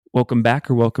Welcome back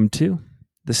or welcome to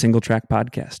the Single Track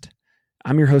Podcast.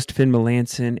 I'm your host, Finn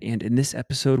Melanson, and in this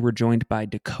episode, we're joined by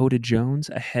Dakota Jones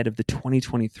ahead of the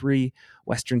 2023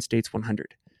 Western States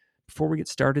 100. Before we get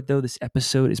started, though, this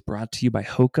episode is brought to you by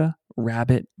Hoka,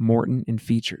 Rabbit, Morton, and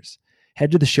Features.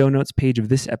 Head to the show notes page of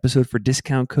this episode for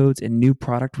discount codes and new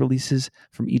product releases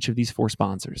from each of these four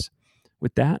sponsors.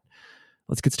 With that,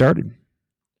 let's get started.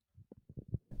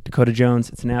 Dakota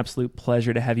Jones, it's an absolute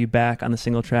pleasure to have you back on the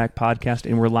Single Track Podcast,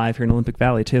 and we're live here in Olympic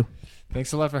Valley, too.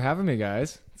 Thanks a lot for having me,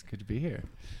 guys. It's good to be here.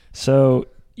 So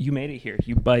you made it here.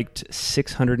 You biked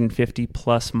 650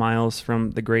 plus miles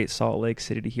from the great Salt Lake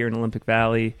City to here in Olympic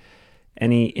Valley.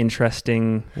 Any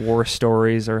interesting war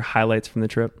stories or highlights from the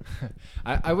trip?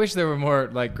 I wish there were more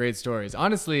great stories.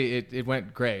 Honestly, it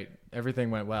went great. Everything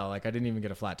went well. I didn't even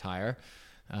get a flat tire.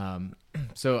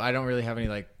 So I don't really have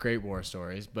any great war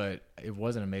stories, but it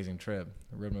was an amazing trip.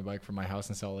 I rode my bike from my house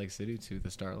in Salt Lake City to the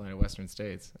start line of Western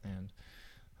States, and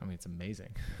it's amazing.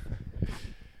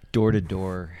 Door to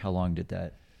door, how long did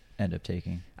that end up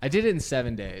taking? I did it in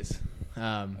 7 days.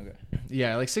 Okay.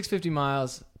 Yeah, 650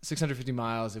 miles, 650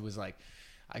 miles. It was I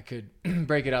could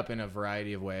break it up in a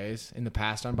variety of ways. In the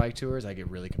past on bike tours, I get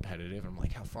really competitive. I'm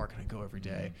how far can I go every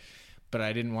day? But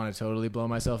I didn't want to totally blow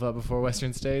myself up before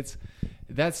Western States.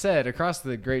 That said, across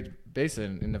the Great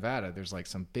Basin in Nevada, there's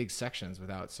some big sections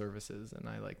without services, and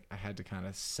I had to kind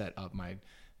of set up my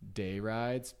day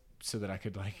rides so that I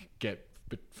could get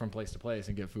from place to place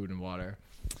and get food and water.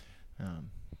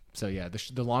 So yeah,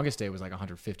 the longest day was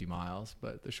 150 miles,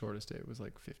 but the shortest day was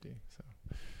 50. So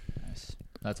nice.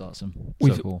 That's awesome.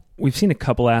 Cool. We've seen a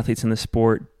couple athletes in the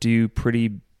sport do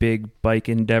pretty big bike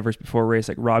endeavors before a race.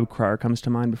 Rob Cryer comes to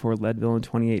mind before Leadville in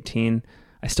 2018.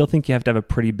 I still think you have to have a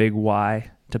pretty big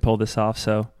why to pull this off.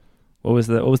 So what was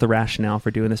the rationale for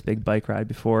doing this big bike ride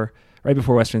right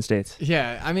before Western States?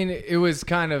 Yeah, it was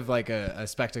kind of a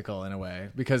spectacle in a way,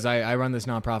 because I run this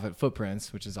nonprofit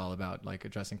Footprints, which is all about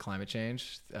addressing climate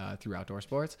change through outdoor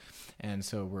sports. And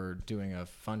so we're doing a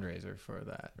fundraiser for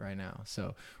that right now.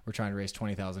 So we're trying to raise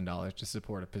 $20,000 to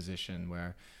support a position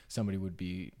where somebody would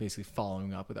be basically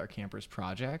following up with our campers'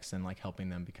 projects and helping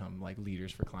them become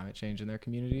leaders for climate change in their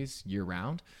communities year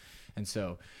round. And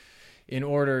so in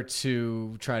order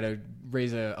to try to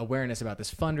raise awareness about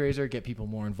this fundraiser, get people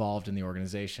more involved in the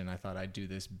organization, I thought I'd do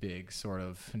this big sort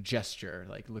of gesture.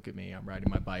 Look at me, I'm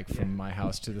riding my bike from my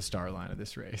house to the start line of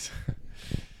this race.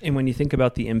 And when you think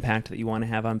about the impact that you want to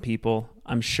have on people,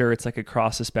 I'm sure it's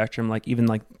across the spectrum, even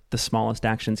the smallest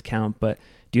actions count. But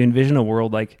do you envision a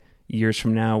world years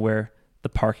from now where the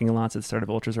parking lots at the start of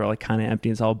ultras are kind of empty,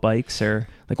 it's all bikes? Or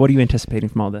what are you anticipating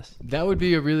from all this? That would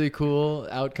be a really cool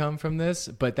outcome from this,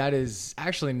 but that is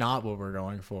actually not what we're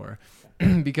going for.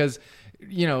 Because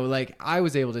I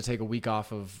was able to take a week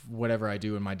off of whatever I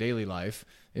do in my daily life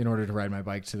in order to ride my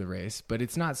bike to the race, but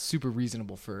it's not super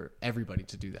reasonable for everybody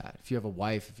to do that. If you have a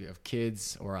wife, if you have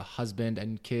kids, or a husband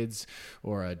and kids,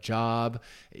 or a job,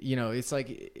 it's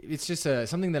just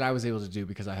something that I was able to do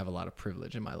because I have a lot of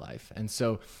privilege in my life. And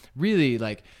so really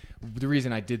the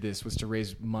reason I did this was to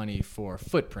raise money for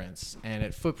Footprints. And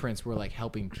at Footprints, we're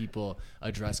helping people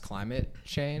address climate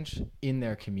change in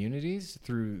their communities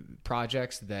through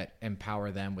projects that empower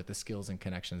them with the skills and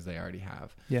connections they already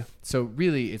have. Yeah. So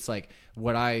really, it's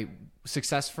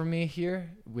success for me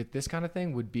here with this kind of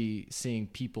thing would be seeing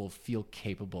people feel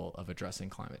capable of addressing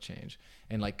climate change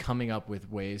and coming up with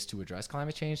ways to address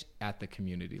climate change at the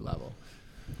community level.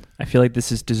 I feel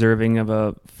this is deserving of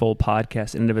a full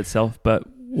podcast in and of itself, but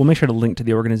we'll make sure to link to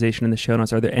the organization in the show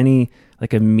notes. Are there any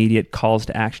immediate calls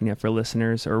to action you have for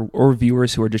listeners or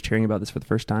viewers who are just hearing about this for the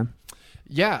first time?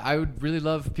 Yeah, I would really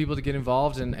love people to get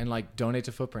involved and donate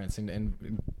to Footprints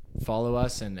and follow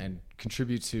us and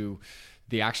contribute to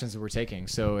the actions that we're taking.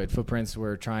 So at Footprints,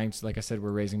 we're trying to, like I said,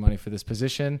 we're raising money for this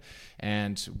position,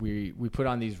 and we put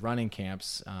on these running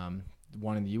camps,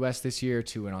 one in the US this year,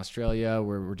 two in Australia,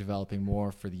 where we're developing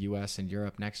more for the US and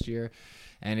Europe next year.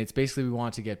 And it's basically, we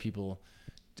want to get people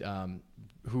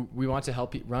we want to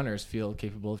help runners feel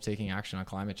capable of taking action on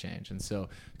climate change. And so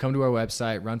come to our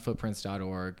website,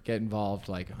 runfootprints.org, get involved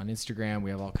on Instagram.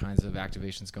 We have all kinds of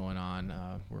activations going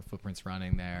on. We're Footprints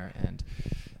Running there. And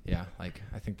yeah, I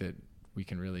think that we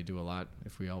can really do a lot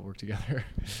if we all work together.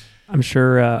 I'm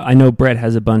sure, I know Brett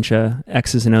has a bunch of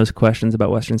X's and O's questions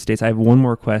about Western States. I have one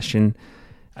more question.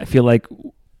 I feel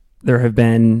there have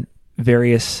been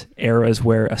various eras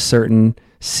where a certain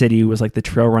city was the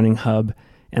trail running hub.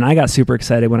 And I got super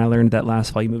excited when I learned that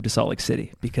last fall you moved to Salt Lake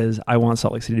City, because I want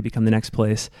Salt Lake City to become the next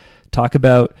place. Talk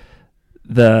about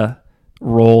the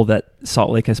role that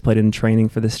Salt Lake has played in training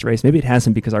for this race. Maybe it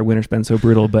hasn't because our winter's been so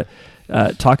brutal, but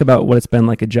talk about what it's been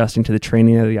like adjusting to the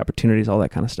training, the opportunities, all that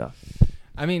kind of stuff.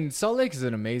 I mean, Salt Lake is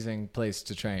an amazing place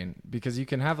to train because you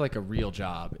can have like a real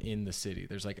job in the city.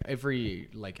 There's like every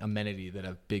like amenity that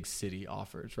a big city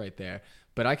offers right there.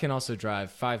 But I can also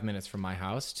drive 5 minutes from my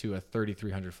house to a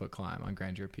 3,300 foot climb on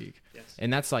Grandeur Peak. Yes.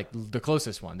 And that's like the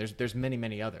closest one. There's many,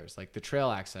 many others, like the trail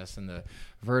access and the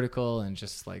vertical and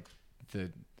just like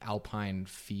the alpine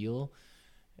feel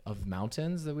of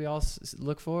mountains that we all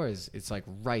look for it's like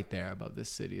right there above this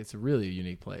city. It's a really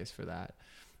unique place for that.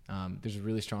 There's a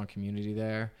really strong community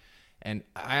there. And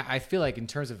I feel like in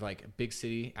terms of like big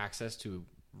city access to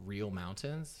real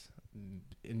mountains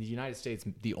in the United States,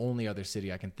 the only other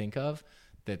city I can think of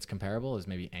that's comparable is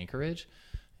maybe Anchorage,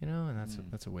 and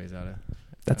that's a ways out of,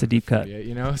 that's a deep cut,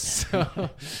 so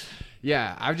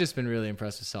yeah, I've just been really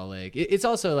impressed with Salt Lake. It's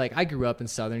also like I grew up in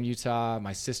southern Utah.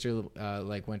 My sister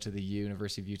went to the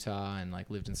University of Utah and like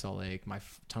lived in Salt Lake.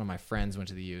 Ton of my friends went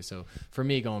to the U. So for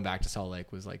me, going back to Salt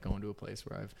Lake was like going to a place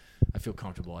where I feel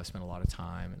comfortable. I spent a lot of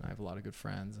time and I have a lot of good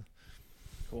friends.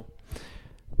 Cool.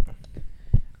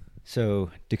 So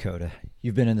Dakota,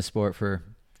 you've been in the sport for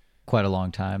quite a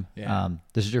long time. Yeah.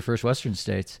 This is your first Western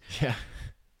States. Yeah.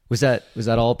 Was that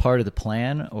all part of the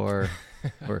plan, or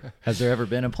has there ever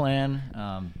been a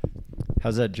plan?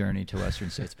 How's that journey to Western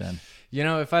States been?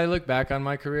 If I look back on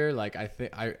my career, like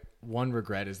one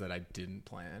regret is that I didn't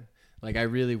plan. Like I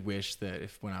really wish that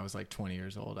when I was like 20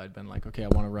 years old, I'd been like, okay, I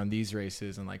want to run these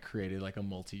races and like created like a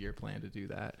multi-year plan to do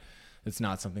that. It's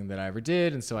not something that I ever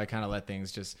did. And so I kind of let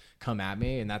things just come at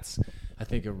me. And that's, I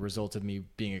think, a result of me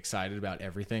being excited about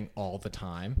everything all the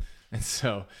time. And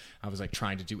so I was like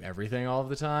trying to do everything all of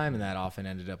the time. And that often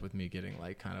ended up with me getting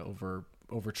like kind of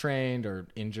overtrained or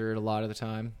injured a lot of the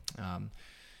time.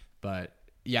 But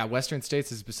yeah, Western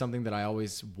States is something that I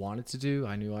always wanted to do.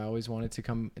 I knew I always wanted to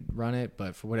come run it,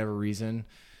 but for whatever reason,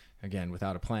 again,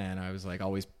 without a plan, I was like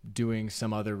always doing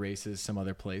some other races, some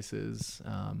other places.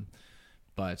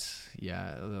 But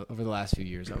yeah, over the last few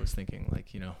years, I was thinking like,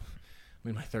 I'm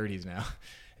in my 30s now.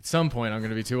 At some point, I'm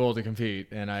going to be too old to compete.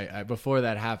 And I before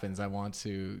that happens, I want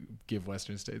to give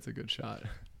Western States a good shot.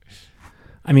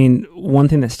 I mean, one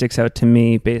thing that sticks out to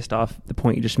me based off the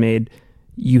point you just made,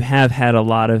 you have had a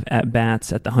lot of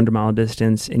at-bats at the 100-mile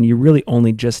distance, and you really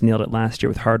only just nailed it last year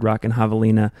with Hard Rock and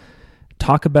Javelina.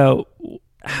 Talk about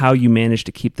how you managed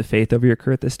to keep the faith over your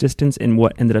career at this distance and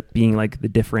what ended up being like the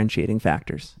differentiating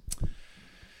factors.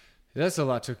 That's a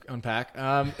lot to unpack.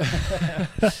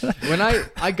 When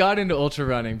I got into ultra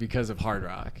running because of Hard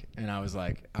Rock, and I was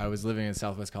living in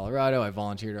Southwest Colorado. I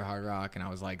volunteered at Hard Rock, and I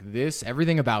was like,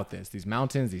 everything about these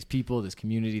mountains, these people, this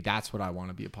community, that's what I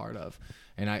want to be a part of.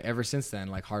 And ever since then,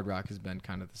 like Hard Rock has been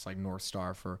kind of this like North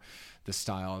Star for the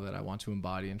style that I want to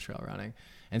embody in trail running.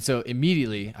 And so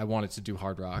immediately I wanted to do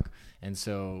Hard Rock. And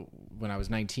so when I was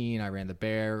 19, I ran the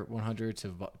Bear 100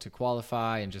 to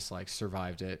qualify and just like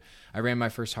survived it. I ran my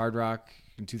first Hard Rock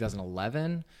in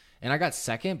 2011 and I got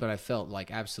second, but I felt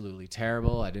like absolutely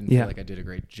terrible. I didn't feel like I did a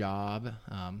great job.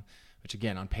 Which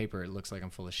again, on paper, it looks like I'm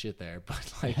full of shit there,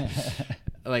 but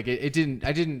like, I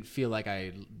didn't feel like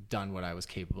I done what I was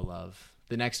capable of.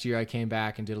 The next year I came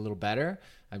back and did a little better.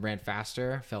 I ran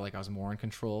faster, felt like I was more in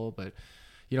control, but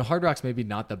Hard Rock's maybe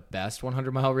not the best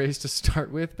 100-mile race to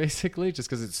start with, basically, just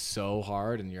because it's so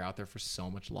hard and you're out there for so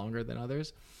much longer than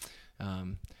others.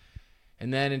 And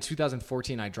then in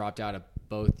 2014, I dropped out of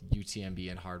both UTMB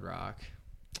and Hard Rock.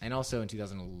 And also in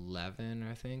 2011,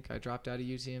 I think, I dropped out of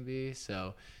UTMB.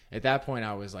 So at that point,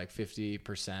 I was like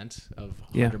 50% of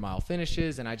 100-mile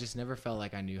finishes, and I just never felt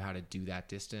like I knew how to do that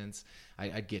distance.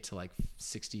 I'd get to like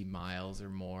 60 miles or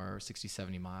more, 60,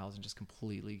 70 miles, and just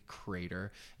completely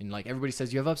crater. And like everybody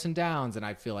says, you have ups and downs, and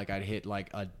I feel like I'd hit like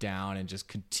a down and just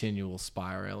continual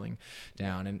spiraling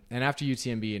down. And after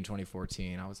UTMB in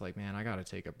 2014, I was like, man, I got to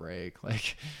take a break.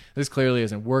 Like this clearly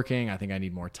isn't working. I think I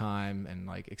need more time and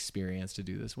like experience to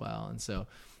do this well. And so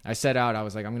I set out, I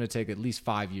was like, I'm going to take at least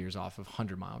 5 years off of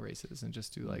 100-mile races and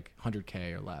just do like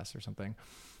 100K or less or something.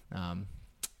 And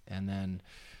then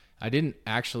I didn't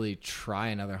actually try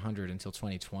another 100 until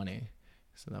 2020.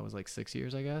 So that was like 6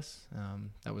 years, I guess.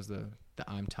 That was the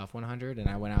I'm Tough 100. And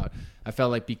I went out, I felt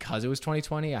like because it was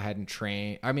 2020, I hadn't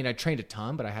trained. I mean, I trained a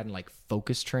ton, but I hadn't like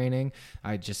focused training.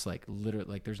 I just like literally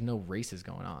like there's no races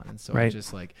going on. And so I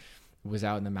just like was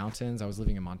out in the mountains. I was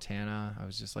living in Montana. I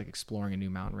was just like exploring a new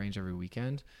mountain range every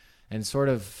weekend. And sort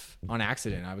of on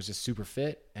accident, I was just super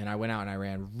fit. And I went out and I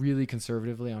ran really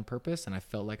conservatively on purpose. And I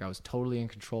felt like I was totally in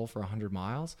control for 100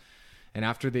 miles. And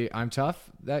after the I'm Tough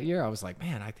that year, I was like,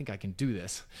 man, I think I can do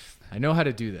this. I know how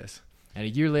to do this. And a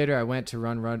year later, I went to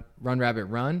Run Rabbit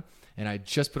Run. and I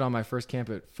just put on my first camp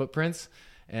at Footprints,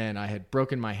 and I had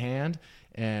broken my hand,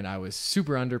 and I was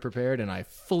super underprepared, and I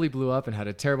fully blew up and had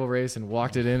a terrible race and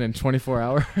walked it in 24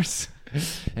 hours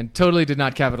and totally did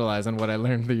not capitalize on what I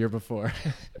learned the year before.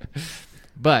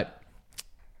 But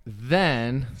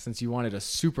then, since you wanted a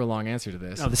super long answer to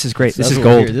this. Oh, this is great. That's This is what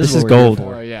we're gold. here. This is is what we're here gold.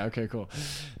 for. Oh, yeah. Okay, cool.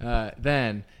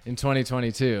 Then in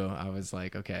 2022, I was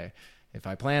like, okay, if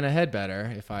I plan ahead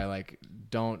better, if I like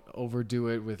don't overdo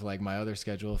it with like my other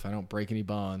schedule, if I don't break any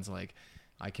bones, like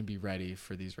I can be ready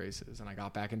for these races. And I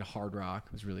got back into hard rock.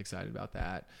 I was really excited about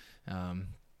that.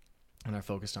 And I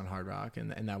focused on hard rock,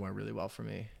 and that went really well for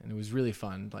me. And it was really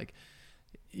fun. Like,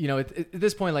 you know, at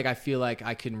this point, like I feel like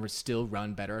I can still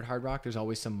run better at hard rock. There's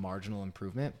always some marginal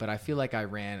improvement, but I feel like I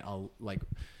ran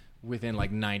within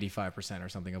like 95% or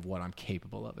something of what I'm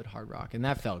capable of at hard rock. And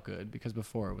that felt good because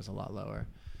before it was a lot lower.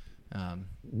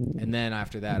 And then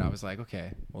after that, I was like,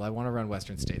 okay, well, I want to run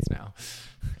Western States now.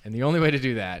 And the only way to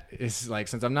do that is like,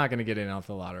 since I'm not going to get in off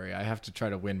the lottery, I have to try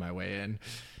to win my way in.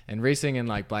 And racing in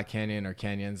like Black Canyon or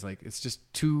canyons, like it's just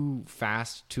too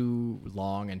fast, too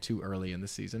long, and too early in the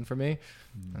season for me.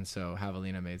 And so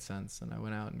Javelina made sense. And I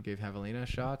went out and gave Javelina a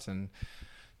shot. And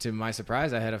to my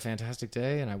surprise, I had a fantastic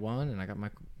day and I won and I got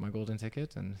my golden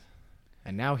ticket. And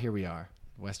now here we are,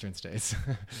 Western States.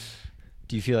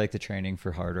 Do you feel like the training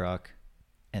for hard rock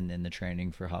and then the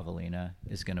training for Javelina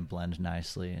is going to blend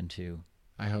nicely into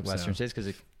I hope Western so. States?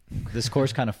 Because this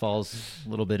course kind of falls a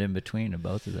little bit in between of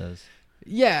both of those.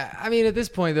 Yeah, I mean, at this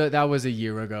point, that was a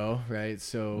year ago, right?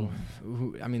 So,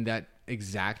 I mean, that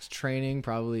exact training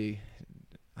probably,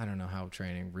 I don't know how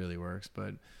training really works,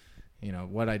 but, you know,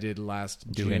 what I did last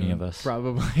June. Any of us?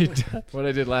 Probably, what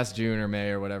I did last June or May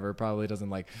or whatever probably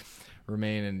doesn't, like,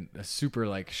 remain in a super,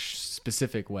 like,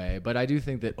 specific way. But I do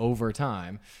think that over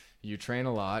time, you train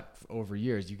a lot over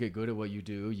years. You get good at what you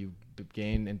do. You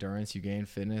gain endurance. You gain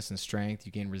fitness and strength.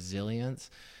 You gain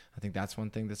resilience. I think that's one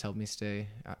thing that's helped me stay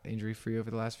injury free over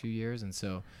the last few years. And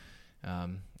so I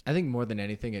think more than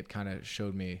anything, it kind of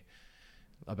showed me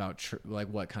about like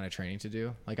what kind of training to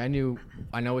do. Like I know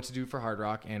what to do for hard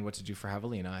rock and what to do for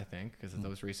Javelina, I think, because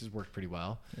those races worked pretty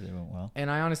well. Yeah, they went well.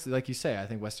 And I honestly, like you say, I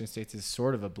think Western States is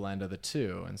sort of a blend of the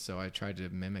two. And so I tried to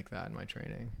mimic that in my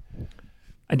training.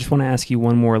 I just want to ask you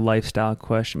one more lifestyle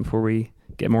question before we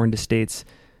get more into states.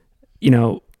 You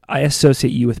know, I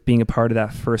associate you with being a part of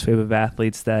that first wave of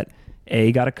athletes that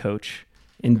A, got a coach,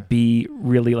 and B,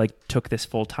 really like took this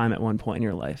full time at one point in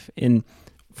your life. And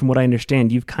from what I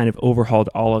understand, you've kind of overhauled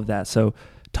all of that. So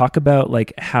talk about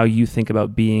like how you think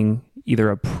about being either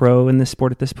a pro in this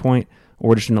sport at this point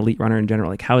or just an elite runner in general.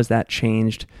 Like how has that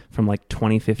changed from like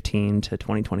 2015 to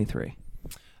 2023?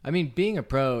 I mean, being a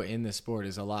pro in this sport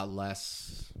is a lot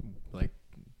less like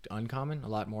uncommon, a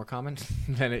lot more common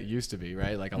than it used to be,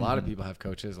 right? Like a lot of people have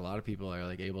coaches, a lot of people are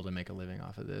like able to make a living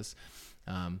off of this.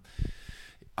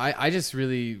 I just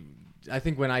really, I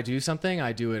think when I do something,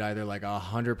 I do it either like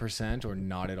 100% or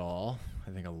not at all. I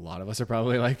think a lot of us are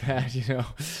probably like that, you know?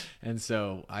 And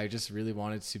so I just really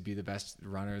wanted to be the best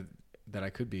runner that I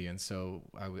could be. And so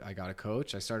I got a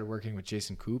coach. I started working with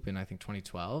Jason Koop in, I think,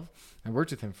 2012. I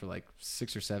worked with him for like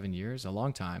 6 or 7 years, a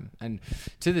long time. And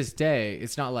to this day,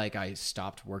 it's not like I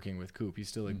stopped working with Koop. He's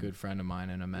still a good friend of mine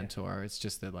and a mentor. Yeah. It's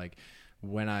just that like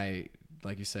when I,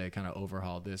 like you say, kind of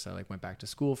overhauled this, I like went back to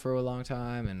school for a long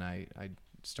time and I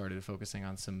started focusing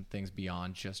on some things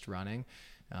beyond just running.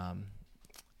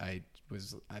 I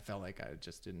felt like I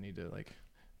just didn't need to like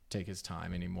take his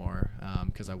time anymore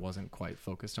because I wasn't quite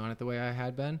focused on it the way I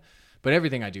had been. But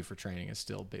everything I do for training is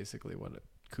still basically what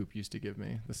Coop used to give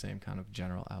me, the same kind of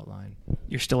general outline.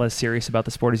 You're still as serious about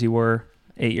the sport as you were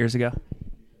 8 years ago?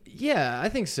 Yeah, I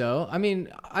think so. I mean,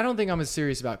 I don't think I'm as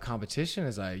serious about competition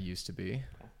as I used to be.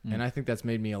 And I think that's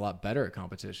made me a lot better at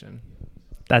competition.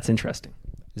 That's interesting.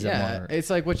 It's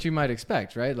like what you might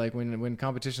expect, right? Like when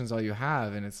competition's all you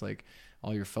have and it's like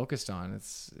all you're focused on,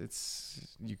 it's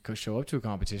you show up to a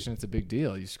competition, it's a big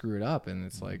deal. You screw it up and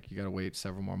it's like you got to wait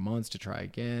several more months to try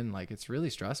again. Like it's really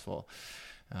stressful.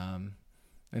 And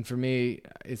for me,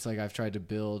 it's like I've tried to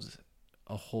build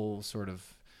a whole sort of,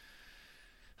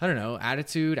 I don't know,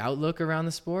 attitude, outlook around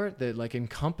the sport that like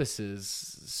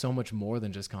encompasses so much more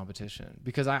than just competition.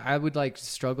 Because I would like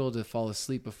struggle to fall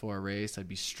asleep before a race. I'd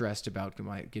be stressed about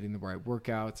getting the right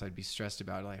workouts. I'd be stressed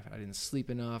about like if I didn't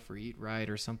sleep enough or eat right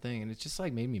or something. And it just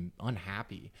like made me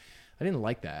unhappy. I didn't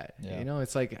like that. Yeah. You know,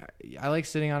 it's like I like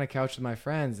sitting on a couch with my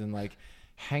friends and like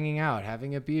hanging out,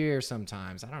 having a beer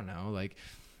sometimes. I don't know, like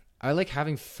I like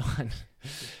having fun.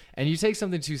 And you take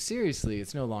something too seriously,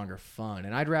 it's no longer fun.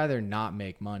 And I'd rather not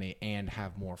make money and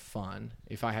have more fun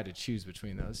if I had to choose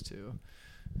between those two.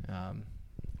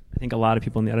 I think a lot of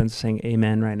people in the audience are saying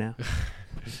amen right now.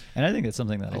 And I think it's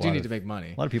something that I do need to make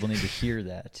money. A lot of people need to hear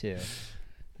that too.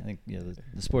 I think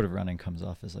the sport of running comes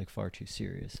off as like far too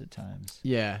serious at times.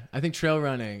 Yeah, I think trail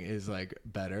running is like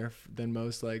better than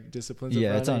most like disciplines of Yeah,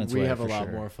 running. it's on its we way have a for lot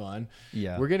sure. more fun.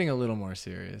 Yeah. We're getting a little more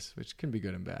serious, which can be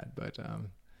good and bad. But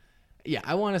yeah,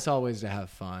 I want us always to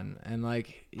have fun. And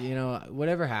like, you know,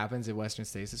 whatever happens at Western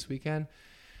States this weekend,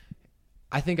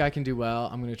 I think I can do well.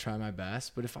 I'm going to try my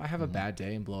best. But if I have a bad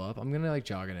day and blow up, I'm going to like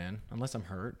jog it in. Unless I'm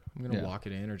hurt, I'm going to walk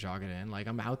it in or jog it in. Like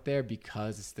I'm out there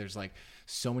because there's like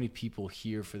so many people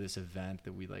here for this event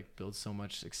that we like build so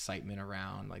much excitement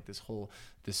around, like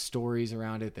the stories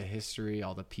around it, the history,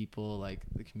 all the people, like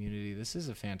the community. This is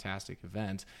a fantastic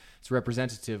event. It's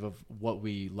representative of what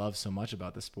we love so much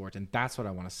about the sport. And that's what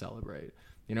I want to celebrate.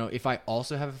 You know, if I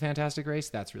also have a fantastic race,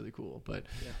 that's really cool. But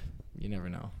you never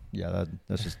know. Yeah,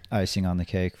 that's just icing on the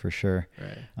cake for sure.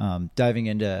 Right. Diving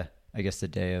into, I guess, the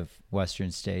day of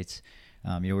Western States,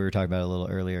 we were talking about it a little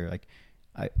earlier. Like,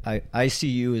 I see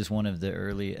you as one of the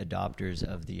early adopters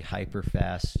of the hyper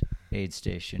fast aid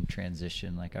station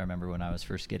transition. Like, I remember when I was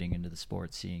first getting into the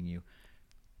sport, seeing you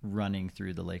running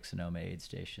through the Lake Sonoma aid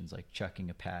stations, like chucking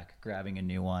a pack, grabbing a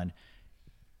new one,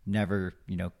 never,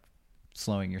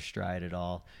 slowing your stride at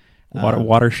all.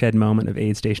 Watershed moment of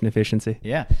aid station efficiency.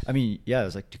 Yeah. I mean, I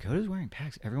was like, Dakota's wearing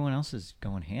packs. Everyone else is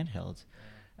going handhelds.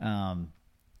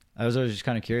 I was always just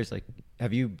kind of curious, like,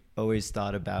 have you always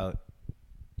thought about,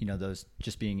 those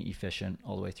just being efficient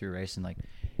all the way through a race? And like,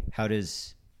 how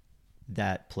does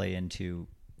that play into,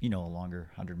 a longer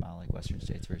 100-mile like Western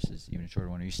States versus even a shorter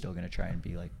one? Are you still going to try and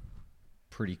be like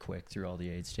pretty quick through all the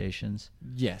aid stations?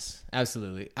 Yes,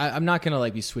 absolutely. I'm not going to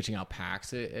like be switching out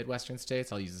packs at Western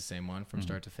States. I'll use the same one from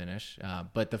start to finish.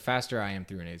 But the faster I am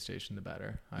through an aid station, the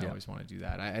better. I always want to do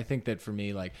that. I think that for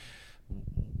me, like,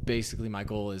 basically my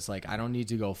goal is like, I don't need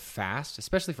to go fast,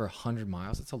 especially for 100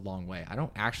 miles. It's a long way. I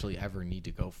don't actually ever need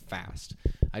to go fast.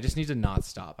 I just need to not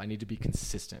stop. I need to be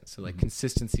consistent. So like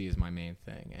consistency is my main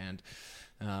thing. And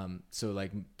so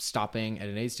like stopping at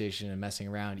an aid station and messing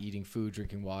around, eating food,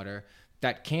 drinking water,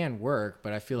 that can work,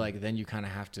 but I feel like then you kind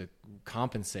of have to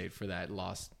compensate for that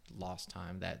lost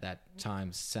time, that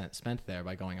time spent there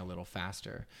by going a little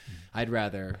faster. I'd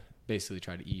rather basically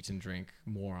try to eat and drink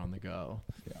more on the go.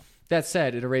 Yeah. That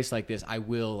said, at a race like this, I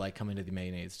will like come into the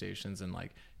main aid stations and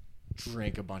like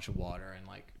drink a bunch of water and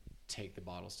like take the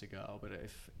bottles to go. But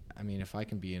if I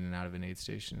can be in and out of an aid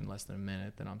station in less than a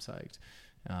minute, then I'm psyched.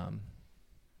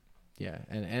 Yeah.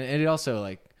 And it also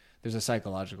like, there's a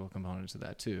psychological component to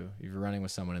that too. If you're running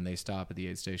with someone and they stop at the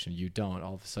aid station, you don't,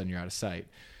 all of a sudden you're out of sight.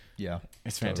 Yeah.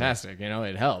 It's fantastic. Totally.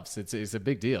 It helps. It's a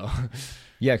big deal.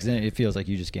 Yeah. Cause then it feels like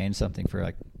you just gained something for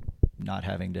like not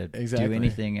having to do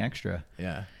anything extra.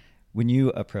 Yeah. When you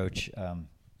approach, a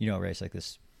race like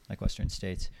this, like Western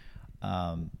States,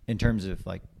 in terms of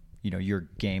like, your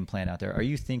game plan out there, are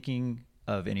you thinking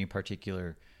of any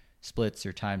particular splits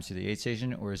or times to the aid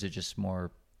station, or is it just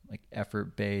more like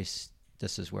effort based?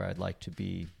 This is where I'd like to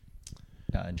be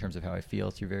in terms of how I feel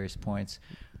through various points.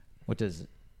 What does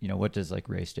like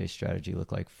race day strategy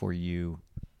look like for you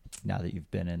now that you've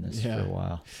been in this for a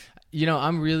while?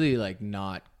 I'm really like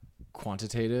not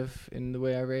quantitative in the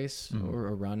way I race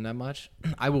or run that much.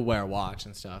 I will wear a watch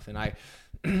and stuff. And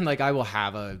I will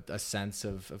have a sense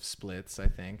of splits, I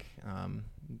think.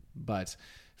 But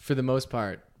for the most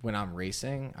part, when I'm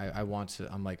racing,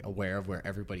 I'm like aware of where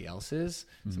everybody else is,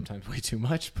 sometimes way too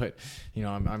much, but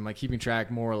I'm like keeping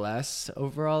track more or less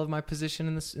overall of my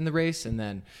position in the race. And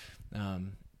then,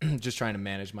 just trying to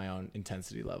manage my own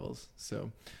intensity levels.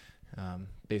 So,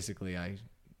 basically I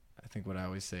think what I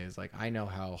always say is like, I know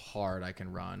how hard I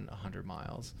can run 100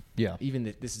 miles. Yeah. Even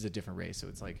this is a different race. So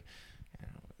it's like,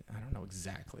 I don't know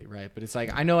exactly, right? But it's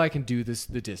like, I know I can do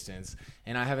the distance,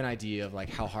 and I have an idea of like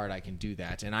how hard I can do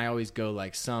that. And I always go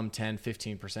like some 10,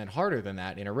 15% harder than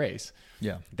that in a race.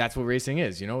 Yeah. That's what racing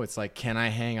is. It's like, can I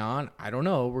hang on? I don't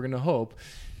know. We're going to hope.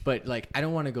 But like, I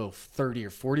don't want to go 30 or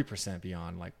 40%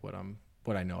 beyond like what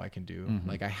I know I can do.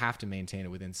 Like I have to maintain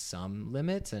it within some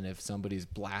limits. And if somebody's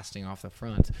blasting off the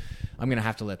front, I'm going to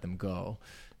have to let them go.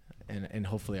 And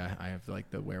hopefully I have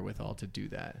like the wherewithal to do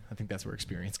that. I think that's where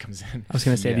experience comes in. I was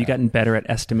going to say, have you gotten better at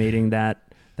estimating that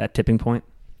tipping point?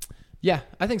 Yeah,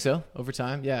 I think so. Over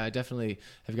time. Yeah, I definitely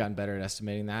have gotten better at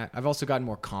estimating that. I've also gotten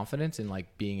more confident in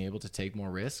like being able to take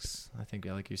more risks. I think,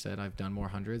 like you said, I've done more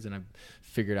hundreds and I've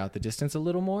figured out the distance a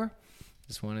little more.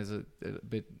 This one is a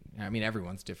bit,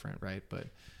 everyone's different, right? But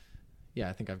yeah,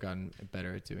 I think I've gotten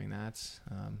better at doing that.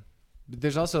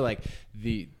 There's also like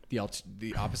the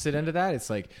opposite end of that. It's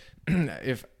like,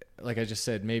 if like I just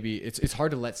said, maybe it's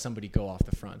hard to let somebody go off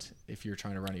the front if you're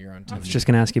trying to run at your own tempo. I was just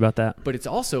going to ask you about that. But it's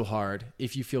also hard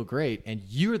if you feel great and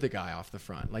you're the guy off the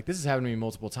front. Like this has happened to me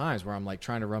multiple times where I'm like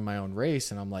trying to run my own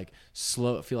race and I'm like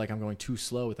slow, feel like I'm going too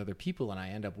slow with other people and I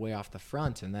end up way off the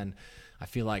front. And then I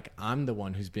feel like I'm the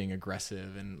one who's being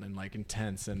aggressive and like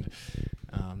intense. And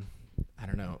I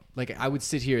don't know, like I would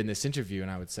sit here in this interview and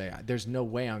I would say, there's no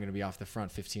way I'm going to be off the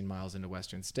front 15 miles into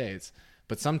Western States.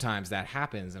 But sometimes that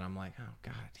happens and I'm like, oh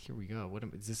God, here we go.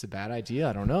 Is this a bad idea?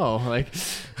 I don't know. Like,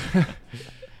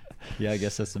 yeah, I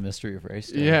guess that's the mystery of race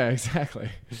day. Yeah, exactly.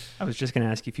 I was just going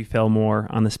to ask you if you fell more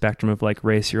on the spectrum of like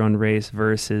race your own race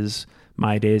versus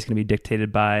my day is going to be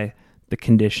dictated by the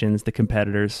conditions, the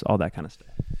competitors, all that kind of stuff.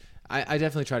 I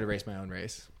definitely try to race my own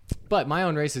race, but my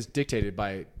own race is dictated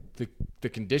by the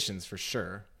conditions for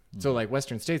sure. So like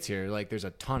Western States here, like there's a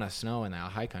ton of snow in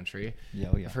that high country. Yeah,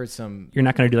 I've heard some. You're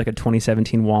not going to do like a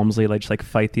 2017 Walmsley, like just like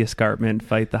fight the escarpment,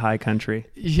 fight the high country.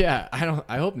 Yeah,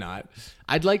 I hope not.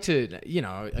 I'd like to,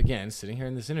 again, sitting here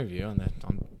in this interview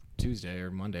on Tuesday or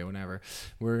Monday, whenever,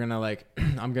 we're going to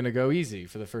I'm going to go easy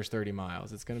for the first 30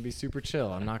 miles. It's going to be super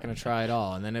chill. I'm not going to try at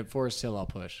all. And then at Forest Hill, I'll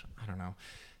push. I don't know.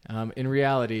 In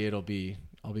reality, I'll be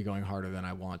going harder than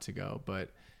I want to go, but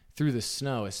through the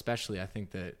snow, especially, I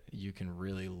think that you can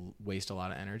really waste a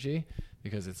lot of energy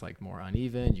because it's like more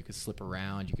uneven. You could slip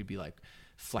around. You could be like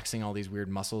flexing all these weird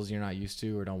muscles you're not used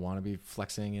to or don't want to be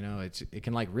flexing. It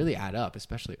can like really add up,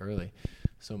 especially early.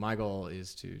 So my goal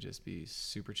is to just be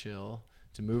super chill,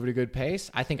 to move at a good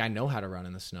pace. I think I know how to run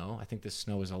in the snow. I think the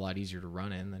snow is a lot easier to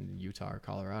run in than Utah or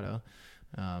Colorado.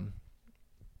 But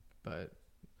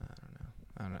I don't know.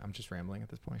 I'm just rambling at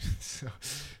this point. So.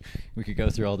 We could go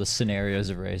through all the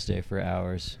scenarios of race day for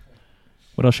hours.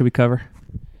 What else should we cover?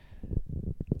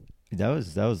 That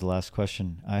was the last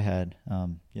question I had.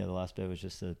 The last bit was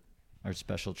just our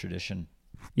special tradition.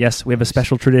 Yes, we have a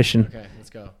special tradition. Okay,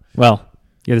 let's go. Well,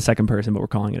 you're the second person, but we're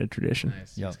calling it a tradition.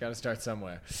 Nice. You just got to start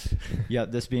somewhere. Yeah,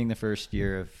 this being the first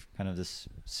year of kind of this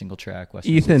single track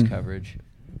Western States coverage.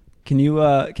 Can you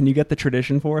get the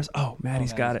tradition for us? Oh,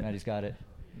 Maddie's got it. Maddie's got it.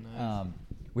 Nice.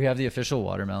 We have the official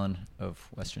watermelon of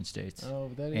Western States.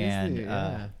 Oh, that is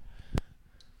and,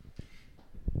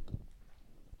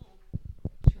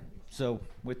 so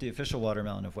with the official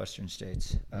watermelon of Western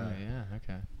States,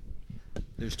 okay.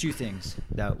 There's two things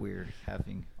that we're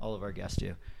having all of our guests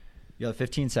do. You'll have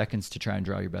 15 seconds to try and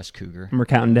draw your best cougar. And we're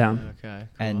counting down. Okay.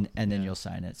 Cool. And then you'll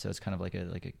sign it. So it's kind of like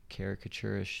a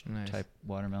caricature-ish type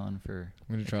watermelon for.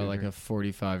 I'm gonna draw like a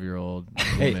 45-year-old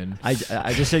Hey, woman. I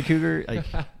just said cougar. Like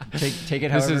take it.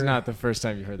 However, this is not the first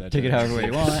time you heard that. Take it however way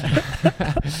you want.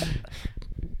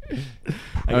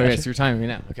 Okay, so you're timing me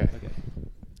now. Okay.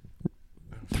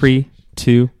 3,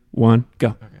 2, 1, go.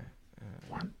 Okay.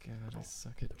 One. Gotta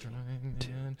suck it dry,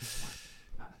 man.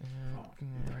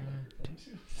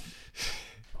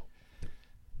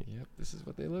 Yep, this is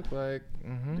what they look like.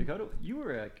 Mm-hmm. Dakota, you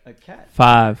were a cat.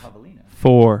 5, Javelina.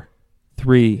 4,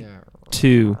 3,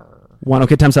 2, 1.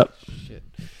 Okay, time's up. Shit.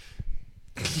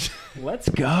 Let's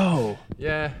go.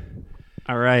 Yeah.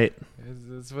 All right.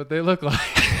 This is what they look like.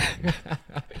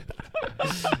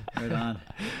 Right on.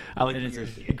 I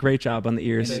like great job on the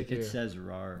ears. It says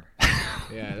RAR.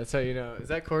 Yeah, that's how you know. Is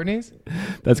that Courtney's?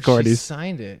 That's She Courtney's.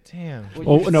 signed it. Damn.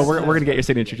 Oh no, we're gonna get your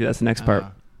signature too. That's the next part.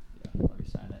 Let me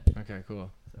sign it. Okay,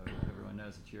 cool. So everyone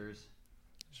knows it's yours.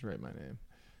 Just write my name.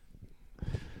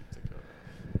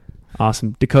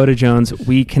 Awesome. Dakota Jones,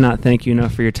 we cannot thank you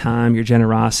enough for your time, your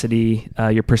generosity,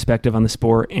 your perspective on the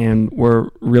sport, and we're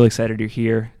really excited you're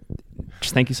here.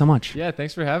 Just thank you so much. Yeah,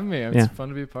 thanks for having me. It's fun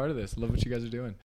to be a part of this. Love what you guys are doing.